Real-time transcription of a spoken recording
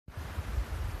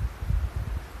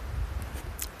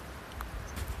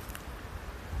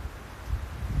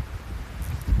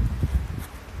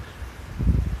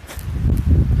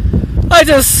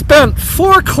just spent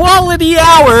 4 quality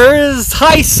hours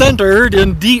high-centered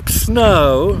in deep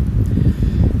snow,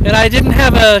 and I didn't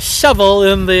have a shovel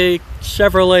in the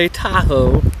Chevrolet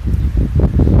Tahoe,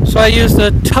 so I used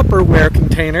a Tupperware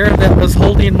container that was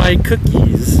holding my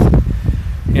cookies,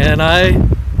 and I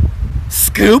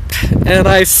scooped, and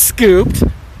I scooped,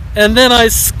 and then I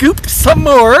scooped some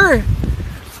more.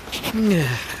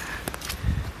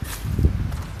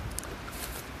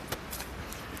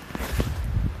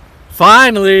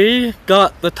 Finally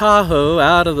got the Tahoe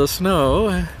out of the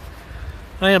snow.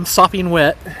 I am sopping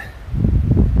wet.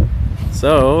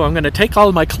 So I'm going to take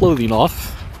all my clothing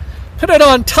off, put it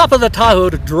on top of the Tahoe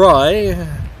to dry,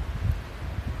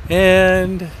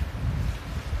 and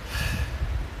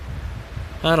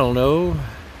I don't know,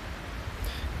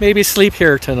 maybe sleep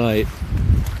here tonight.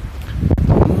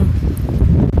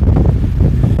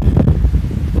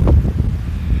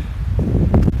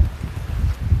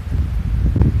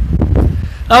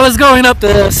 I was going up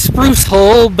the Spruce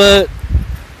Hole, but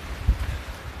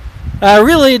I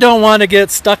really don't want to get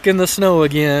stuck in the snow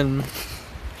again.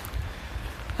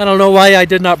 I don't know why I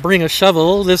did not bring a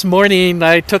shovel. This morning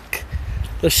I took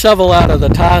the shovel out of the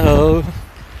Tahoe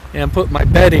and put my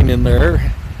bedding in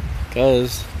there,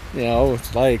 because, you know,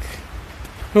 it's like,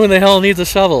 who in the hell needs a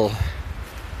shovel?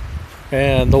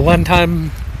 And the one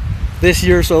time this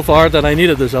year so far that I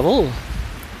needed the shovel,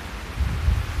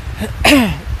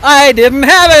 I didn't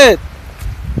have it.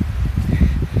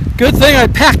 Good thing I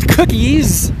packed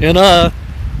cookies in a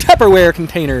Tupperware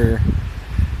container.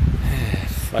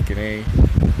 Fucking A.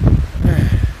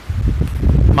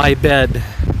 My bed.